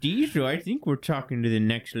Diesel, I think we're talking to the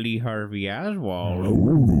next Lee Harvey Oswald.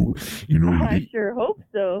 Oh, I sure hope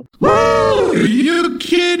so. Are you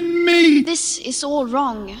kidding me? This is all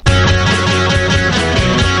wrong.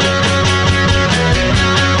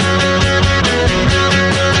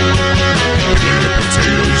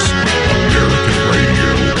 Potatoes, American radio,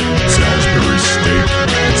 Salisbury steak.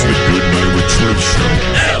 It's the Good Nite with Triv show.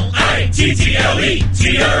 L-I-T-T-L-E-T-R-I-V.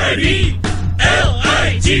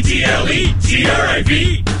 L-I-T-T-L-E-T-R-I-V.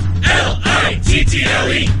 L-I-T-T-L-E-T-R-I-V.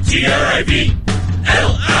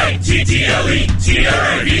 L-I-T-T-L-E-T-R-I-V.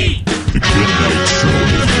 The Good Nite Show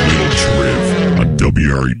with Little Triv on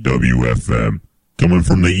WRUW FM. Coming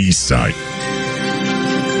from the east side.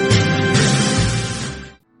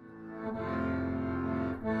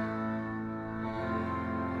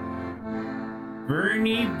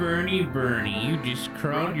 Bernie, you just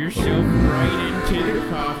crawled yourself right into the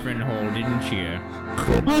coffin hole, didn't you?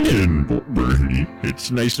 Come on in, Bernie.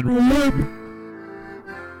 It's nice and warm.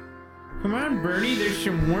 Come on, Bernie, there's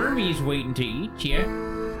some wormies waiting to eat you.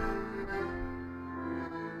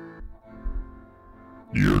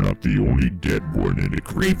 You're not the only dead one in the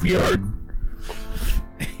graveyard.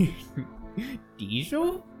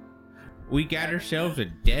 Diesel? We got ourselves a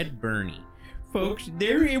dead Bernie. Folks,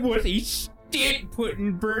 there was a stint put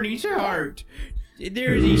in Bernie's heart.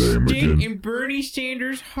 There's a stint in Bernie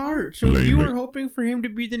Sanders' heart. So if you were hoping for him to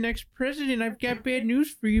be the next president, I've got bad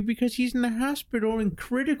news for you because he's in the hospital in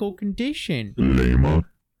critical condition.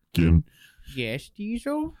 Lammigan. Yes,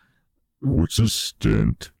 Diesel? What's a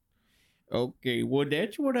stint? Okay, well,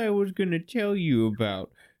 that's what I was going to tell you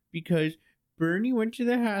about. Because Bernie went to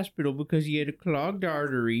the hospital because he had a clogged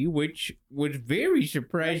artery, which was very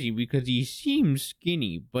surprising because he seems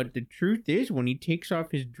skinny. But the truth is, when he takes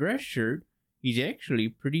off his dress shirt, he's actually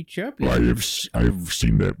pretty chubby. I've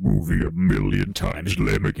seen that movie a million times,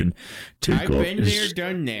 Lammigan. I've been there,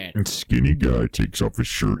 done that. And skinny guy takes off his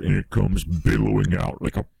shirt and it comes billowing out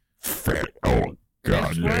like a fat... Oh,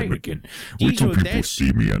 God, Lammigan. Wait till people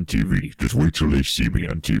see me on TV. Just wait till they see me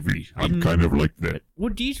on TV. I'm kind of like that.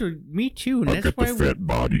 Well, Diesel, me too. And I've got the fat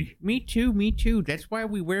body. Me too. That's why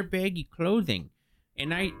we wear baggy clothing.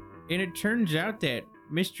 And it turns out that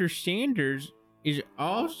Mr. Sanders is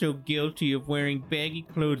also guilty of wearing baggy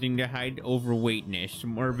clothing to hide overweightness,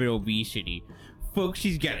 morbid obesity. Folks,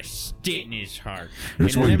 he's got a stint in his heart.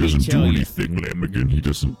 That's why he doesn't do anything, Lammigan. He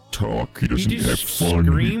doesn't talk. He doesn't have fun.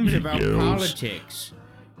 He screams about politics.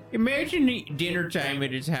 Imagine dinner time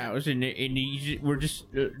at his house, and we're just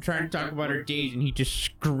trying to talk about our days, and he's just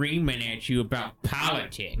screaming at you about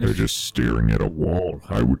politics. They're just staring at a wall.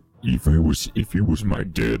 I would, if it was my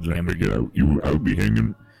dad, Lammigan, I would be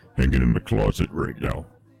hanging in the closet right now.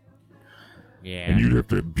 Yeah. And you'd have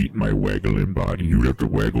to beat my waggling body. You'd have to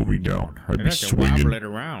waggle me down. I'd be swinging. Wobble it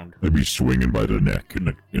around. I'd be swinging by the neck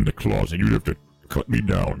in the closet. You'd have to cut me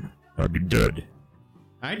down. I'd be dead.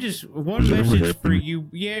 One message for you.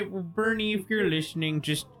 Yeah, well, Bernie, if you're listening,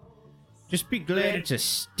 just be glad it's a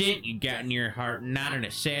stint you got in your heart, not an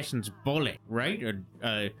assassin's bullet, right?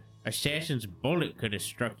 Assassin's bullet could have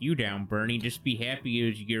struck you down, Bernie. Just be happy it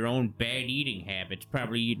was your own bad eating habits,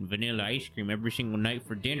 probably eating vanilla ice cream every single night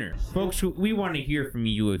for dinner. Folks, we want to hear from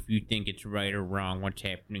you if you think it's right or wrong what's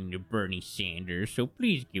happening to Bernie Sanders, so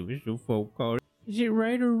please give us a phone call. Is it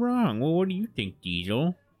right or wrong? Well, what do you think,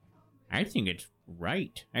 Diesel? I think it's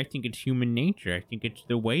right. I think it's human nature. I think it's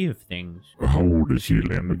the way of things. How old is he,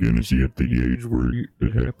 Lammigan? Is he at the age where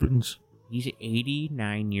it happens? He's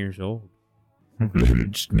 89 years old.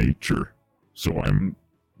 It's nature. So I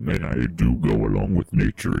do go along with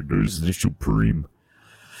nature. It is the supreme.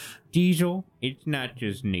 Diesel, it's not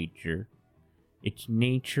just nature. It's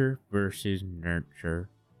nature versus nurture.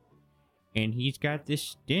 And he's got this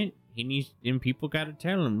stint, and people got to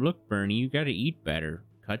tell him, look, Bernie, you got to eat better.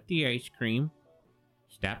 Cut the ice cream.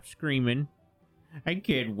 Stop screaming. I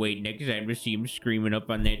can't wait next time to see him screaming up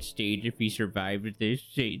on that stage if he survives this,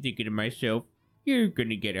 thinking to myself, you're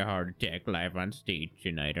gonna get a heart attack live on stage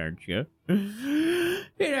tonight, aren't you? And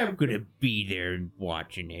I'm gonna be there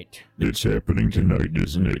watching it. It's happening tonight,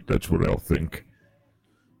 isn't it? That's what I'll think.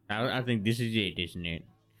 I think this is it, isn't it?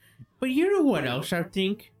 But you know what else I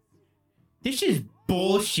think? This is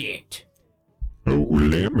bullshit. Oh,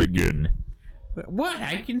 Lammigan. What?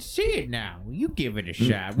 I can see it now. You give it a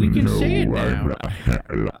shot. We can see it now.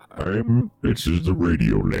 This is the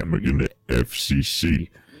radio, Lammigan, the FCC.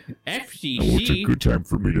 FCC? Now, what's a good time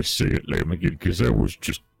for me to say it, Lammigan? Because that was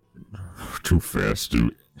just too fast.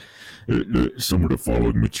 Some of the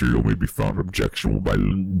following material may be found objectionable by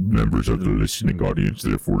members of the listening audience.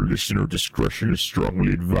 Therefore, listener discretion is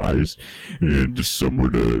strongly advised. And some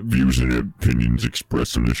of the views and opinions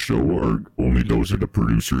expressed on the show are only those of the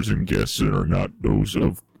producers and guests and are not those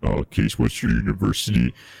of Case Western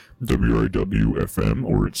University, WRUW FM,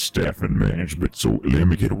 or its staff and management. So,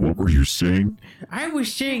 Lammigan, what were you saying? I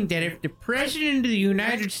was saying that if the President of the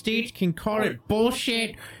United States can call it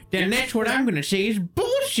bullshit, then that's what I'm going to say is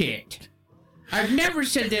bullshit. I've never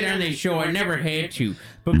said that on this show. I never had to.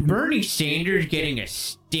 But Bernie Sanders getting a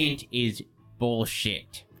stint is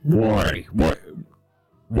bullshit. Why?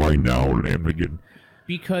 Why now, Lammigan?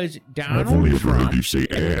 Because I've only Donald ever heard Trump, you say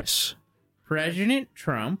ass. President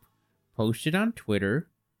Trump, posted on Twitter,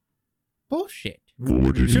 bullshit.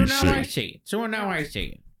 What did So he now say? I say it. So now I say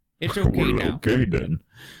it. It's okay Well, now. okay, then.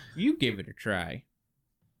 You give it a try.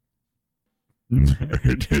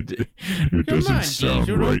 it doesn't on, sound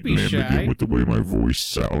Diesel, don't right, be shy. Lammigan, with the way my voice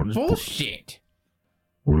sounds. Bullshit.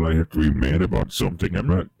 Well, I have to be mad about something. I'm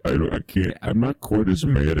not quite as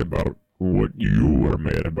mad about what you are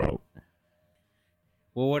mad about.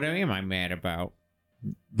 Well, what am I mad about?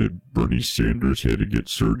 That Bernie Sanders had to get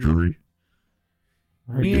surgery.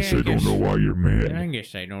 I Yeah, guess I don't guess- know why you're mad. I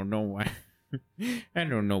guess I don't know why. I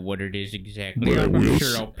don't know what it is exactly. But I I'm will,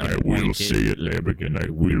 sure I'll I will pinpoint say it, Lammigan. I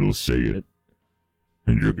will say it.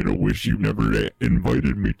 And you're going to wish you never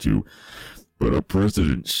invited me to. But our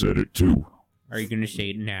president said it too. Are you going to say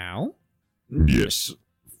it now? Yes.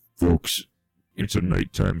 Folks, it's a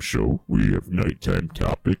nighttime show. We have nighttime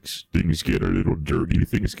topics. Things get a little dirty.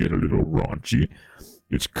 Things get a little raunchy.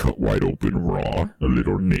 It's cut wide open raw. A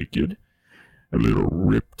little naked. A little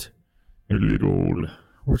ripped. A little...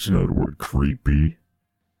 What's another word? Creepy.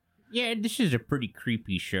 Yeah, this is a pretty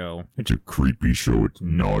creepy show. It's a creepy show. It's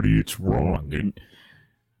naughty. It's wrong. And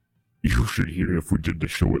you should hear if we did the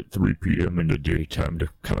show at 3 p.m. in the daytime, the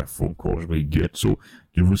kind of phone calls we get. So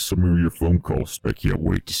give us some of your phone calls. I can't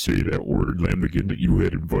wait to say that word, Lammigan, that you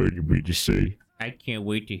had invited me to say. I can't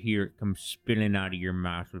wait to hear it come spilling out of your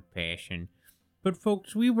mouth with passion. But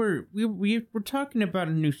folks, we were talking about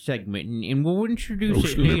a new segment, and we'll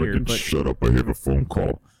introduce it later. Lammigan, But shut up. I have a phone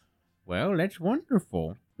call. well, that's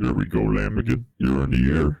wonderful. There we go, Lammigan. You're on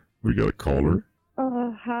the air. We got a caller.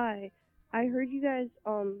 Hi. I heard you guys,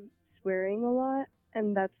 swearing a lot,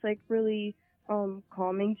 and that's, like, really,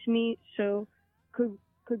 calming to me. So, could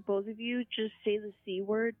both of you just say the C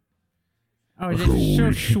word? Oh, that's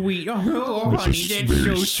so sweet. Oh, honey, that's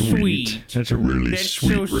very so sweet. That's a really That's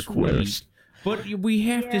sweet so request. sweet. But we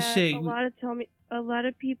have to say, a lot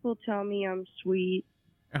of people tell me I'm sweet.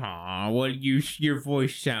 aw, well, your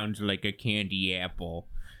voice sounds like a candy apple.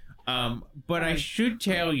 But I should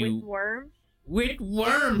tell you, With worms? with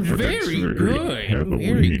worms, That's very very good,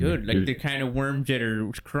 Halloween. very good. Like the kind of worms that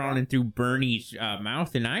are crawling through Bernie's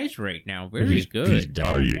mouth and eyes right now. Very He's good.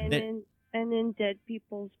 dying. And in dead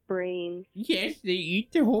people's brains. Yes, they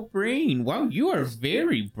eat the whole brain. Wow, you are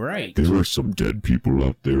very bright. There are some dead people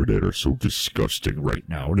out there that are so disgusting right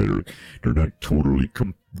now. They're not totally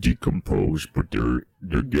decomposed, but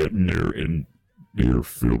they're getting there, and they're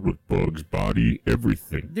filled with bugs, body,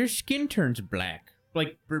 everything. Their skin turns black,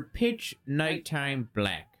 like pitch nighttime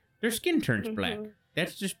black. Their skin turns black.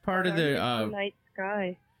 That's just part of the night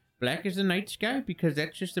sky. black is the night sky, because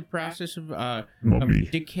that's just the process of Mummy.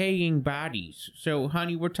 decaying bodies. So,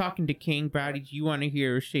 honey, we're talking decaying bodies. You want to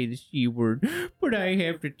hear us say the C word, but I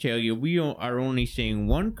have to tell you, we are only saying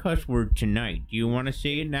one cuss word tonight. Do you want to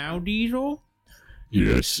say it now, Diesel?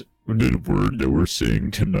 Yes, the word that we're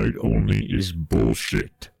saying tonight only is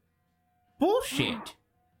bullshit. Bullshit.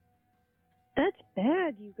 That's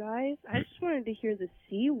bad, you guys. I just wanted to hear the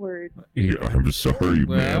C word. Yeah, I'm sorry, ma'am.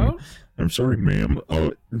 Well, I'm sorry, ma'am.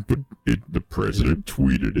 But the president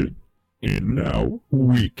tweeted it, and now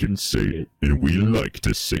we can say it, and we like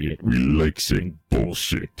to say it. We like saying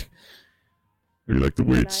bullshit. We like the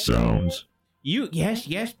way Can it I say sounds.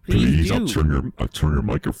 yes, please do. I'll turn your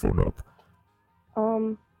microphone up.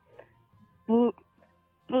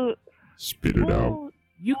 Spit it out.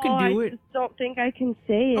 You can do I it. just don't think I can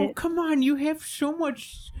say it. Oh, come on. You have so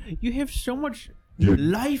much Yeah.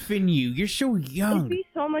 life in you. You're so It'd young. be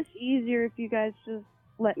so much easier if you guys just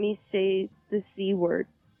let me say the C word.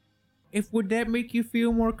 Would that make you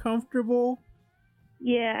feel more comfortable?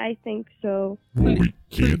 Yeah, I think so. Well, we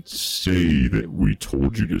can't say that we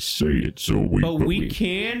told you to say it, so we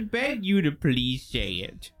can beg you to please say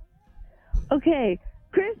it. Okay,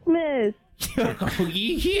 Christmas. Oh,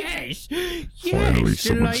 yes. Finally,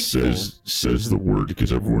 someone delightful. says the word,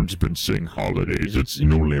 because everyone's been saying holidays. It's,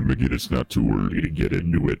 Lammigan, it's not too early to get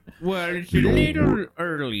into it. Well, it's The a old little word.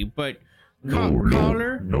 early, but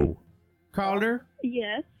Caller? No. Caller?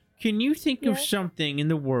 Yes. Can you think of Yes. something in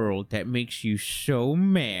the world that makes you so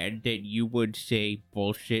mad that you would say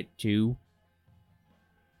bullshit to?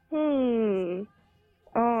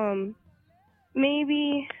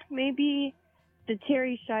 Maybe the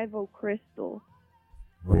Terry Schiavo crystal.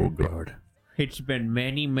 Oh, God. It's been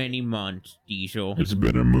many, many months, Diesel. It's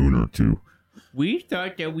been a moon or two. We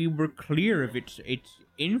thought that we were clear of its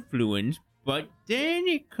influence, but then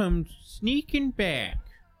it comes sneaking back.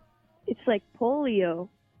 It's like polio.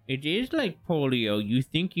 It is like polio. You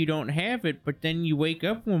think you don't have it, but then you wake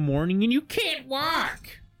up one morning and you can't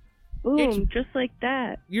walk. Boom, just like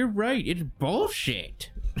that. You're right. It's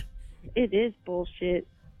bullshit. It is bullshit.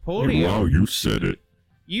 Polio. Wow, you said it.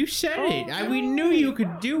 You said it. Oh, We knew you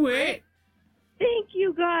could do it. Thank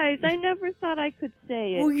you guys. I never thought I could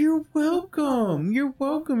say it. Oh, you're welcome. You're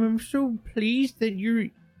welcome. I'm so pleased that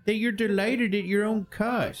you're delighted at your own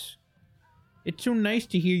cuss. It's so nice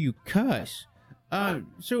to hear you cuss. Yeah,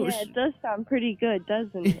 it does sound pretty good,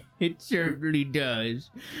 doesn't it? It certainly does.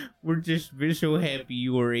 We're so happy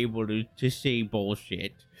you were able to say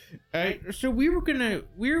bullshit. So we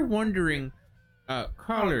were wondering,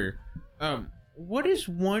 caller, what is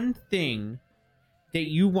one thing that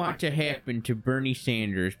you want to happen to Bernie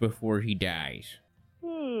Sanders before he dies?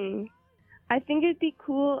 I think it'd be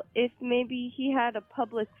cool if maybe he had a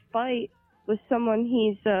public fight with someone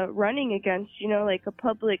he's running against, like a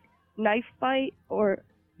public knife fight or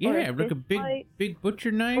like a fight, big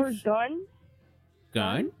butcher knife or guns.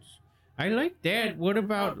 Guns? I like that. What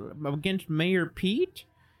about against Mayor Pete?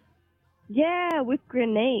 Yeah, with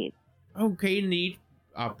grenades. Okay,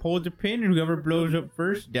 and pull the pin, and whoever blows up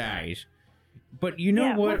first dies. But you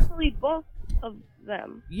know what? Hopefully both of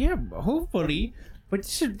them. Yeah, hopefully. But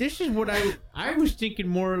this is what I was thinking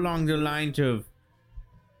more along the lines of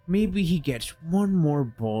maybe he gets one more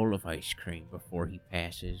bowl of ice cream before he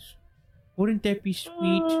passes. Wouldn't that be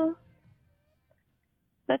sweet?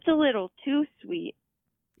 That's a little too sweet.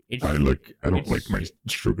 I don't like my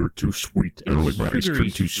sugar too sweet. I don't like my ice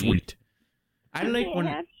cream too sweet. I like can't when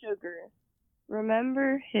have sugar.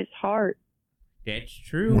 Remember his heart. That's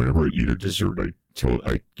true. Whenever I eat a dessert,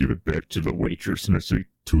 I give it back to the waitress and I say,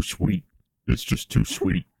 too sweet. It's just too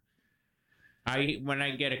sweet. When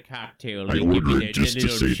I get a cocktail, I they give order me it just the to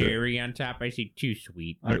little say cherry on top. I say too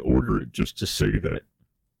sweet. I order it just to say that.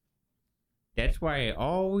 That's why I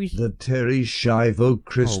always. The Terry Schiavo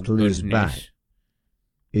crystal is back.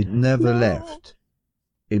 It never left.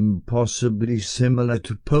 Impossibly similar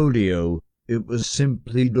to polio, it was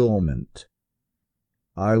simply dormant.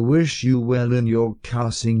 I wish you well in your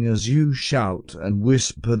cussing as you shout and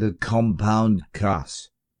whisper the compound cuss.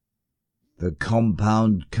 The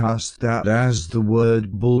compound cuss that has the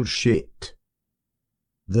word bullshit.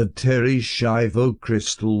 The Terry Schiavo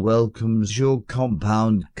crystal welcomes your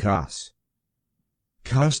compound cuss.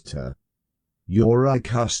 Cussed her. You're a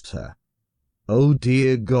cussed her. Oh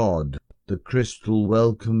dear God, the crystal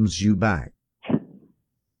welcomes you back.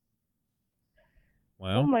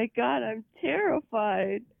 Well, Oh my God, I'm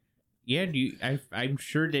terrified. yeah, I'm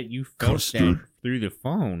sure that you felt Custard. that through the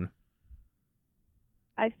phone.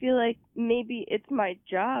 I feel like maybe it's my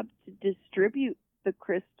job to distribute the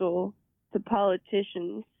crystal to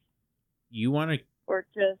politicians You want to or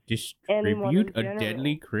just anyone distribute in a general.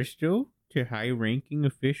 deadly crystal to high-ranking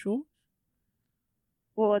officials?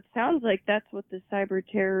 Well, it sounds like that's what the cyber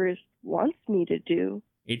terrorist wants me to do.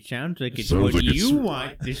 It sounds like it's Sounds what like you it's-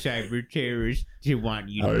 want the cyber terrorists to want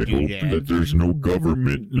you to I do hope that there's no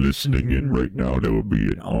government listening in right now. That would be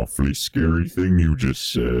an awfully scary thing you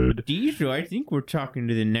just said. Diesel, I think we're talking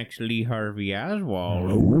to the next Lee Harvey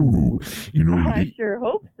Oswald. Oh, I sure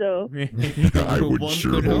hope so. I would One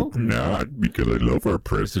sure could hope not, because I love our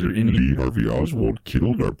president, and Lee Harvey Oswald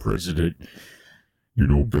killed our president.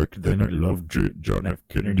 Back then I loved John F.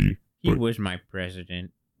 Kennedy, He was my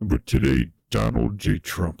president. but today Donald J.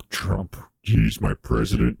 Trump, he's my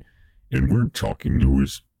president, and we're talking to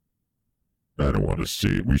his. I don't want to say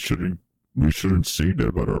it. We shouldn't say that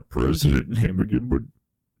about our president, Lammigan. But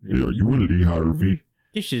are you a Lee Harvey?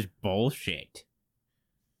 This is bullshit.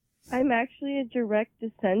 I'm actually a direct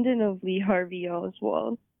descendant of Lee Harvey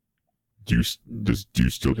Oswald. Do you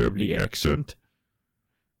still have the accent?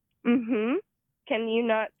 Mm-hmm. Can you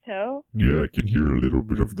not tell? Yeah, I can hear a little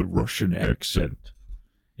bit of the Russian accent.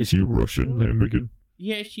 Is he Russian, Lammigan?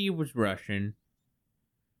 Yes, he was Russian.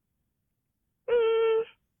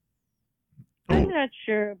 I'm Oh. not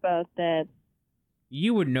sure about that.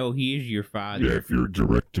 You would know he is your father. Yeah, if you're a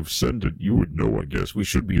direct descendant, you would know, I guess. We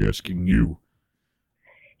should be asking you.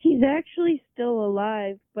 He's actually still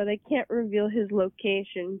alive, but I can't reveal his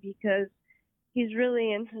location because he's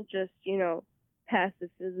really into just,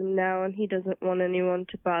 pacifism now, and he doesn't want anyone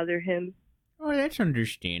to bother him. Oh, that's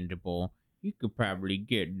understandable. He could probably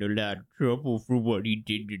get in a lot of trouble for what he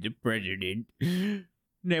did to the president.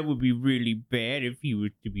 That would be really bad if he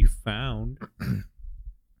was to be found.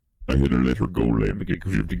 I had to let her go, Lammigan,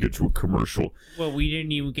 because we have to get to a commercial. Well, we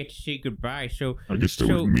didn't even get to say goodbye, so... I guess that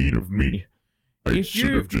was mean of me. I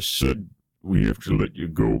should have just said we have to let you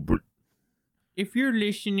go, but... If you're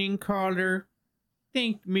listening, caller,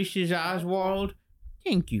 thank Mrs. Oswald.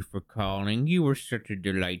 Thank you for calling. You were such a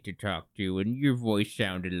delight to talk to, and your voice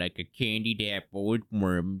sounded like a candied apple with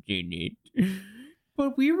worms in it.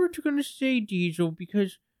 But we were going to say, Diesel,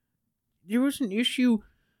 because there was an issue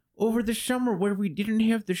over the summer where we didn't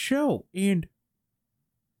have the show, and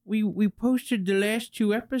we posted the last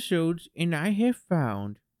 2 episodes, and I have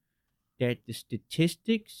found that the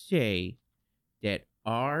statistics say that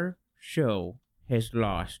our show has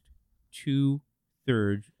lost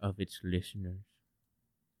 2/3 of its listeners.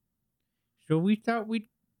 So we thought we'd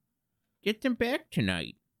get them back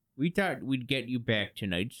tonight. We thought we'd get you back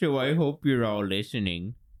tonight, so I hope you're all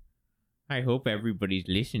listening. I hope everybody's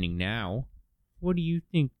listening now. What do you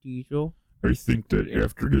think, Diesel? I think that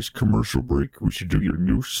after this commercial break, we should do your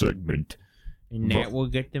new segment. And that will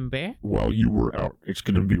get them back? While you were out. It's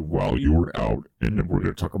going to be while you were out, and then we're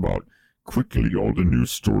going to talk about quickly all the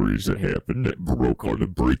news stories that happened, that broke, all the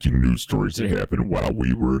breaking news stories that happened while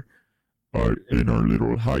we were in our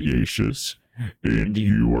little hiatus. And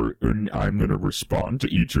I'm going to respond to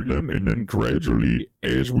each of them, and then gradually,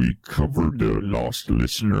 as we cover the lost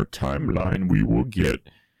listener timeline, we will get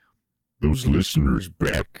those listeners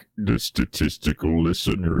back, the statistical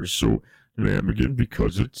listeners. So, Lammigan,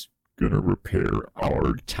 because it's going to repair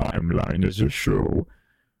our timeline as a show,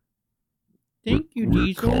 thank you, Diesel.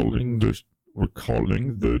 We're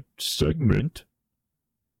calling the segment.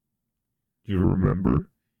 Do you remember?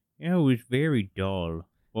 Yeah, it was very dull.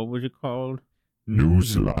 What was it called?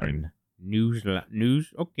 Newsline.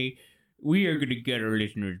 News? Okay. We are going to get our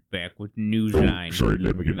listeners back with Newsline. Oh, sorry,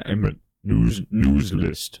 Lammigan. I meant news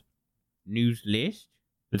list. News list?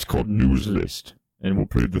 It's called News List. And we'll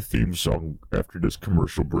play the theme song after this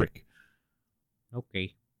commercial break.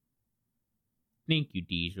 Okay. Thank you,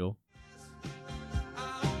 Diesel.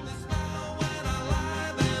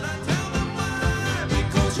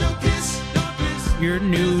 Your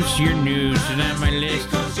news is on my list.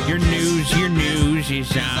 Your news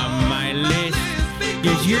is on my list.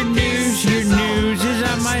 Yes, your news is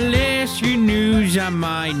on my list. Your news on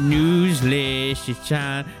my news list. It's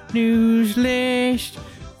on news list.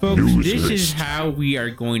 Folks, this is how we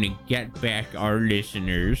are going to get back our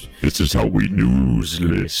listeners. This is how we news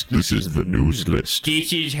list. This is the news list.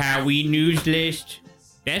 This is how we news list.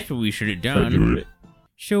 That's what we should have done.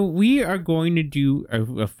 So we are going to do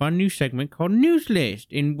a fun new segment called News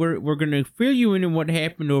List, and we're going to fill you in on what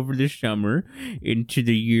happened over the summer into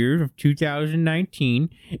the year of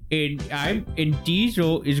 2019, and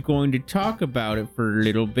Diesel is going to talk about it for a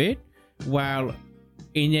little bit, and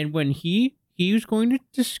then when he was going to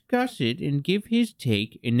discuss it and give his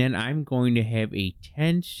take, and then I'm going to have a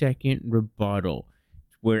 10-second rebuttal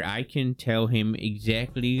where I can tell him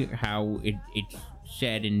exactly how it's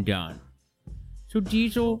said and done. So,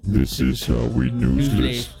 Diesel... This is how we news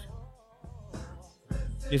list.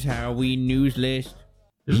 This is how we news list.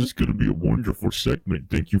 This is going to be a wonderful segment.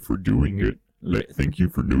 Thank you for doing it. Thank you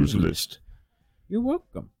for news list. You're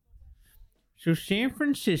welcome. So, San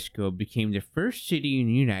Francisco became the first city in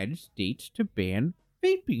the United States to ban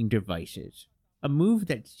vaping devices, a move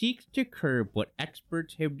that seeks to curb what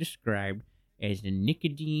experts have described as the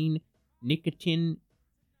nicotine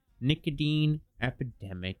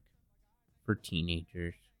epidemic for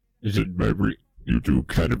teenagers. Is it you do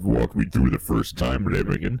kind of walk me through the first time,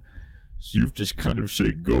 Lammigan? So you've just kind of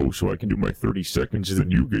say go so I can do my 30 seconds and then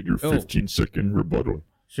you get your 15-second rebuttal.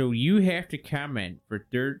 So you have to comment for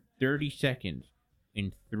 30 seconds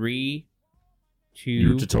in 3, 2... You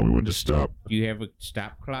have to tell me when to stop. Do you have a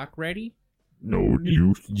stop clock ready? No,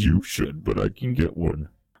 you should, but I can get one.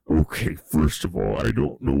 Okay, first of all, I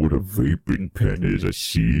don't know what a vaping pen is. I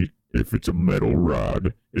see if it's a metal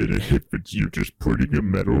rod, and if it's you just putting a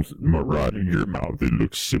metal rod in your mouth, it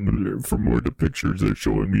looks similar from where the pictures they're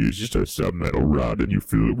showing me is just a metal rod, and you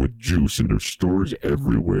fill it with juice, and there's stores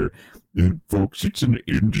everywhere. And folks, it's an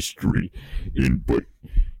industry, but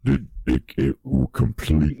it will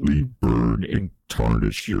completely burn and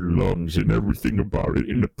tarnish your lungs and everything about it.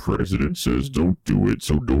 And the president says don't do it,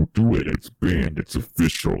 so don't do it. It's banned. It's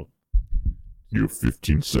official. You have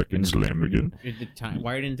 15 seconds, Lammigan.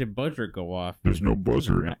 Why didn't the buzzer go off? There's no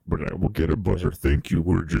buzzer, but I will get a buzzer. Thank you.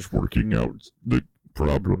 We're just working out the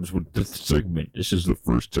problems with this segment. This is the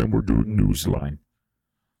first time we're doing Newsline.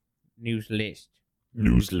 News list.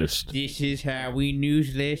 News list. This is how we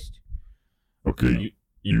news list. Okay,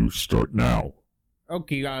 you start now.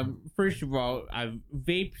 Okay, first of all,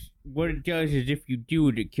 vapes, what it does is if you do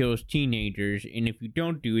it, it kills teenagers, and if you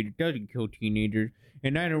don't do it, it doesn't kill teenagers,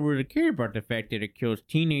 and I don't really care about the fact that it kills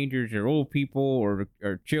teenagers or old people or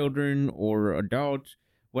children or adults.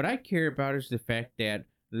 What I care about is the fact that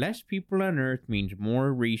less people on Earth means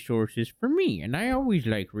more resources for me, and I always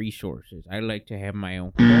like resources. I like to have my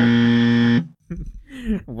own.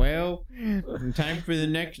 Well, time for the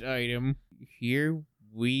next item. Here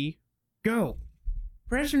we go.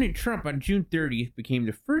 President Trump on June 30th became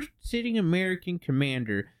the first sitting American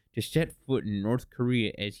commander to set foot in North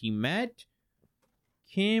Korea as he met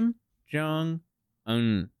Kim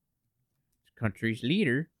Jong-un, the country's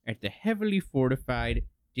leader, at the heavily fortified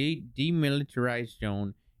demilitarized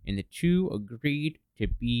zone, and the two agreed to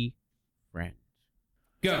be friends.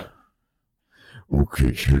 Go.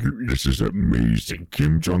 Okay, this is amazing.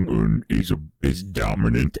 Kim Jong-un is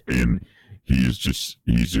dominant, and he's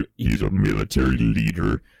a military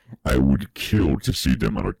leader. I would kill to see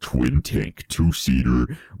them on a twin tank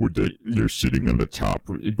 2-seater they're sitting on the top,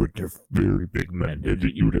 but they're very big men.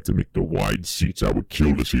 You would have to make the wide seats. I would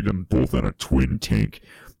kill to see them both on a twin tank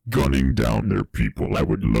gunning down their people. I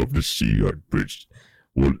would love to see a bitch.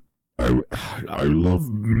 Well, I love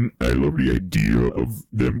the idea of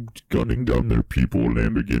them gunning down their people,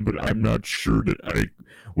 Lammigan, but I'm not sure that I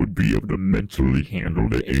would be able to mentally handle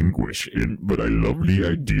the anguish. But I love the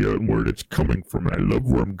idea and where it's coming from. I love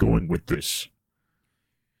where I'm going with this.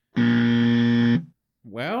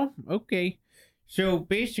 Well, okay. So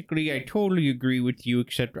basically, I totally agree with you,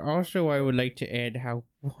 except also I would like to add how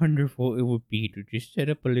wonderful it would be to just set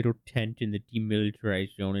up a little tent in the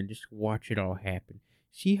demilitarized zone and just watch it all happen.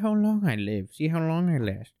 See how long I live. See how long I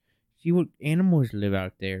last. See what animals live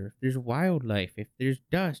out there. If there's wildlife, if there's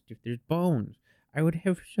dust, if there's bones. I would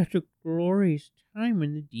have such a glorious time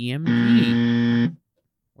in the DMZ.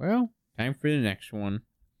 Well, time for the next one.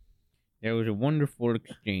 That was a wonderful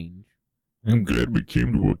exchange. I'm glad we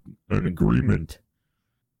came to an agreement.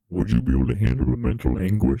 Would you be able to handle the mental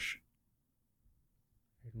anguish?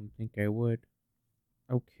 I don't think I would.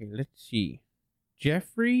 Okay, let's see.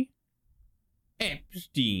 Jeffrey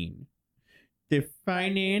Epstein, the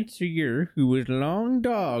financier who was long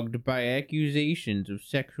dogged by accusations of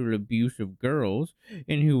sexual abuse of girls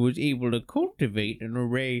and who was able to cultivate an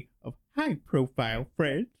array of high-profile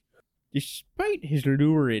friends, despite his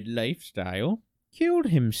lurid lifestyle, killed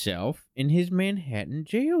himself in his Manhattan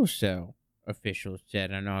jail cell, officials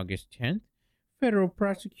said on August 10th. Federal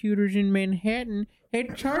prosecutors in Manhattan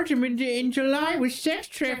had charged him in July with sex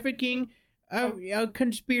trafficking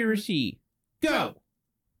conspiracy. Go!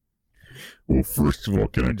 Well, first of all,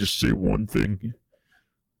 can I just say one thing?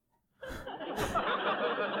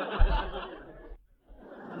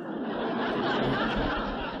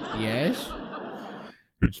 Yes?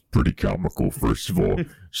 It's pretty comical, first of all.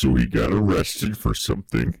 So he got arrested for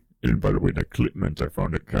something. And by the way, that clip meant I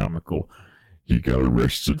found it comical. He got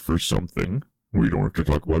arrested for something. We don't have to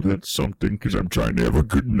talk about that something because I'm trying to have a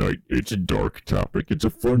good night. It's a dark topic. It's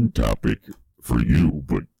a fun topic for you,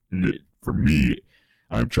 but for me,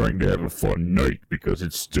 I'm trying to have a fun night because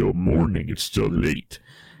it's still morning. It's still late.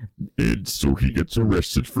 And so he gets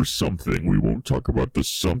arrested for something. We won't talk about the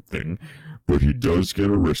something, but he does get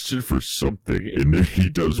arrested for something. And then he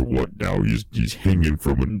does what now? He's hanging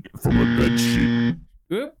from a bed sheet.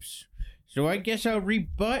 Oops. So I guess I'll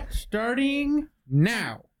rebut starting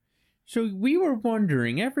now. So we were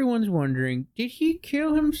wondering, everyone's wondering, did he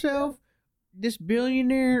kill himself, this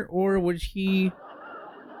billionaire, or was he...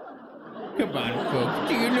 Come on, folks.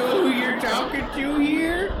 Do you know who you're talking to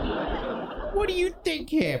here? What do you think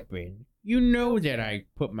happened? You know that I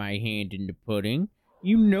put my hand in the pudding.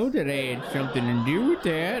 You know that I had something to do with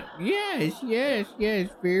that. Yes.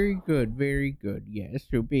 Very good. Yes.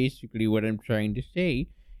 So basically what I'm trying to say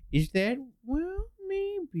is that, well,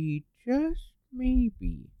 maybe, just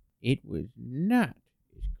maybe, it was not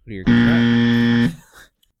as clear cut.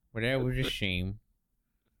 But that was a shame.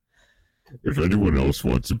 If anyone else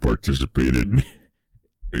wants to participate in,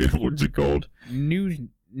 what's it called? News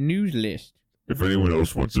list. If anyone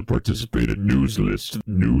else wants to participate in news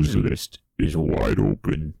list is wide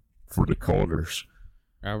open for the callers.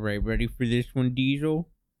 All right, ready for this one, Diesel?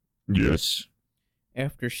 Yes.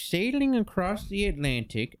 After sailing across the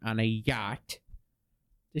Atlantic on a yacht,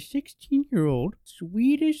 the 16-year-old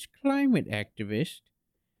Swedish climate activist,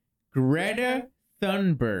 Greta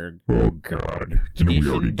Thunberg. Oh, God. Didn't we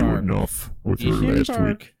already do enough with her last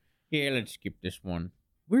week? Yeah, let's skip this one.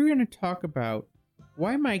 We're going to talk about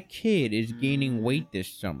why my kid is gaining weight this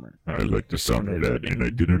summer. I like the sound of that, and I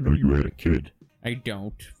didn't know you had a kid. I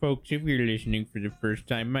don't. Folks, if you're listening for the first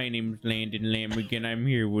time, my name is Landon Lammigan. I'm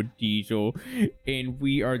here with Diesel, and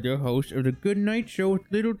we are the hosts of the Good Nite Show with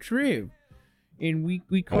Little Triv. And we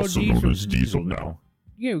call Also Diesel... known as Diesel now.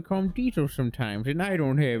 Yeah, we call him Diesel sometimes, and I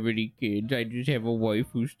don't have any kids. I just have a wife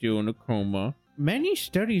who's still in a coma. Many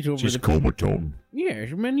studies over She's comatone. Yes,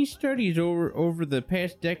 many studies over the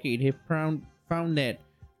past decade have found that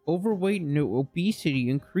overweight and obesity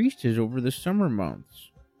increases over the summer months.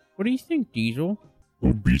 What do you think, Diesel?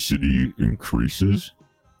 Obesity increases?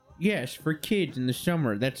 Yes, for kids in the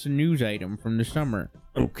summer. That's a news item from the summer.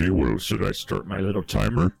 Okay, well, should I start my little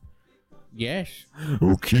timer? Yes.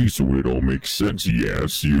 Okay, so it all makes sense.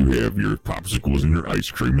 Yes, you have your popsicles and your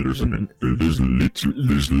ice cream. There's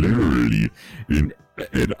literally an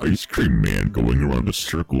ice cream man going around the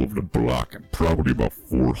circle of the block probably about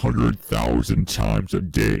 400,000 times a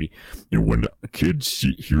day. And when kids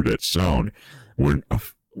hear that sound,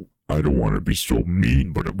 I don't want to be so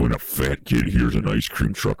mean, but when a fat kid hears an ice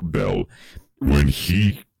cream truck bell, when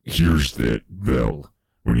he hears that bell,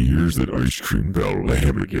 when he hears that ice cream bell,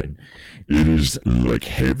 Lammigan, it is like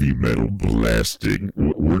heavy metal blasting.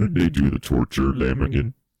 Where did they do the torture,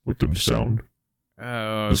 Lammigan, with the sound?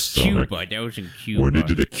 Cuba. That was in Cuba. When they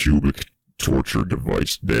did a cubic torture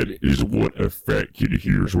device, that is what a fat kid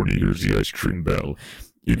hears when he hears the ice cream bell.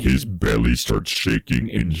 And his belly starts shaking,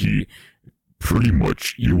 and he... Pretty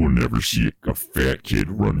much, you will never see a fat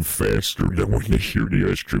kid run faster than when they hear the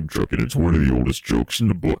ice cream truck, and it's one of the oldest jokes in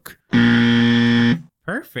the book.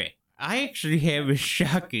 Perfect. I actually have a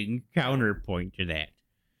shocking counterpoint to that.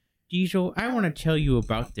 Diesel, I want to tell you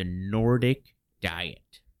about the Nordic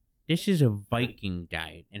diet. This is a Viking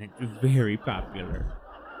diet, and it's very popular.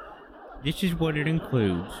 This is what it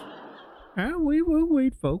includes.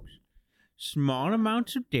 Wait, folks. Small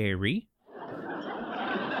amounts of dairy.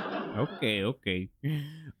 Okay.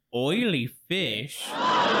 Oily fish.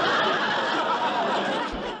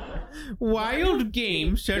 Wild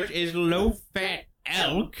game such as low-fat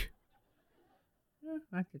elk.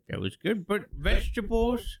 I thought that was good, but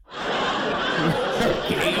vegetables.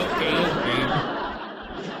 Okay.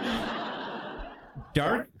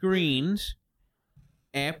 Dark greens,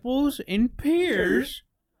 apples and pears,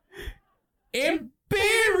 and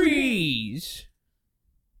berries.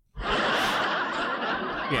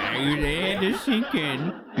 Yeah, you had to sink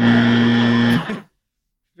in.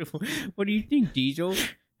 What do you think, Diesel?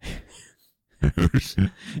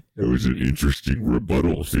 That was an interesting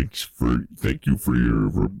rebuttal. Thank you for your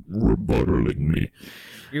rebuttaling me.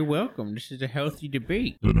 You're welcome. This is a healthy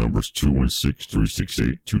debate. The number's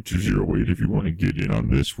 216-368-2208. If you want to get in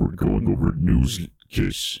on this, we're going over news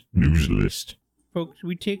list. Folks,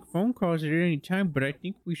 we take phone calls at any time, but I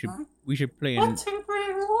think we should play an... Did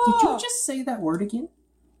you just say that word again?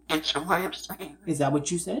 That's what I'm saying. Is that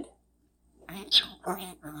what you said? That's what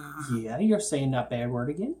Yeah, you're saying that bad word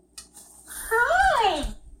again?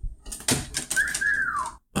 Hi!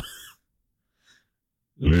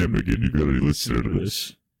 Lammigan, you gotta listen to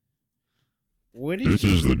this. This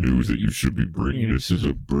is the news that you should be bringing. This is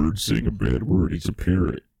a bird saying a bad word. It's a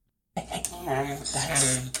parrot.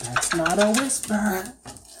 That's not a whisper.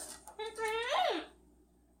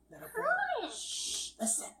 Shh,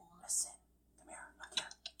 listen. Come here, look here.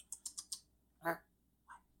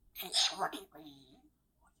 It's what You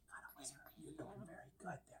gotta whisper. You're doing very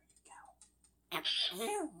good. There you go. It's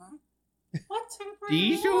you. What?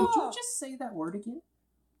 Diesel? Did you just say that word again?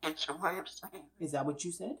 That's what I'm saying. Is that what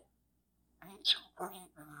you said? That's what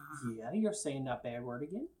Yeah, you're saying that bad word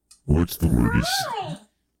again? What's the word?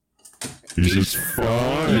 He's just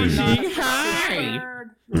fine. Saying hi.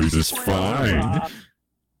 He's just fine.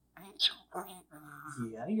 That's what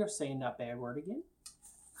Yeah, you're saying that bad word again?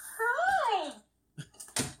 Hi!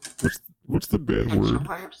 What's the bad That's word?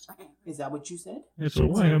 what I'm saying. Is that what you said? That's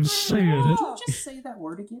why I'm saying Did it. you just say that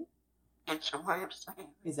word again? That's what I'm saying.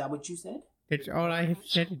 Is that what you said? That's all I have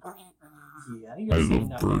said. Yeah, I you're saying love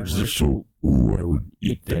that birds. bad They're word. so... Ooh, I would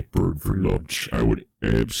eat that bird for lunch. I would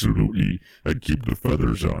absolutely... I'd keep the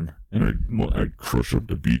feathers on. And I'd crush up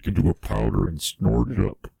the beak into a powder and snort it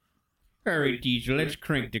up. All right, Diesel, let's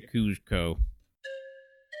crank the Cusco.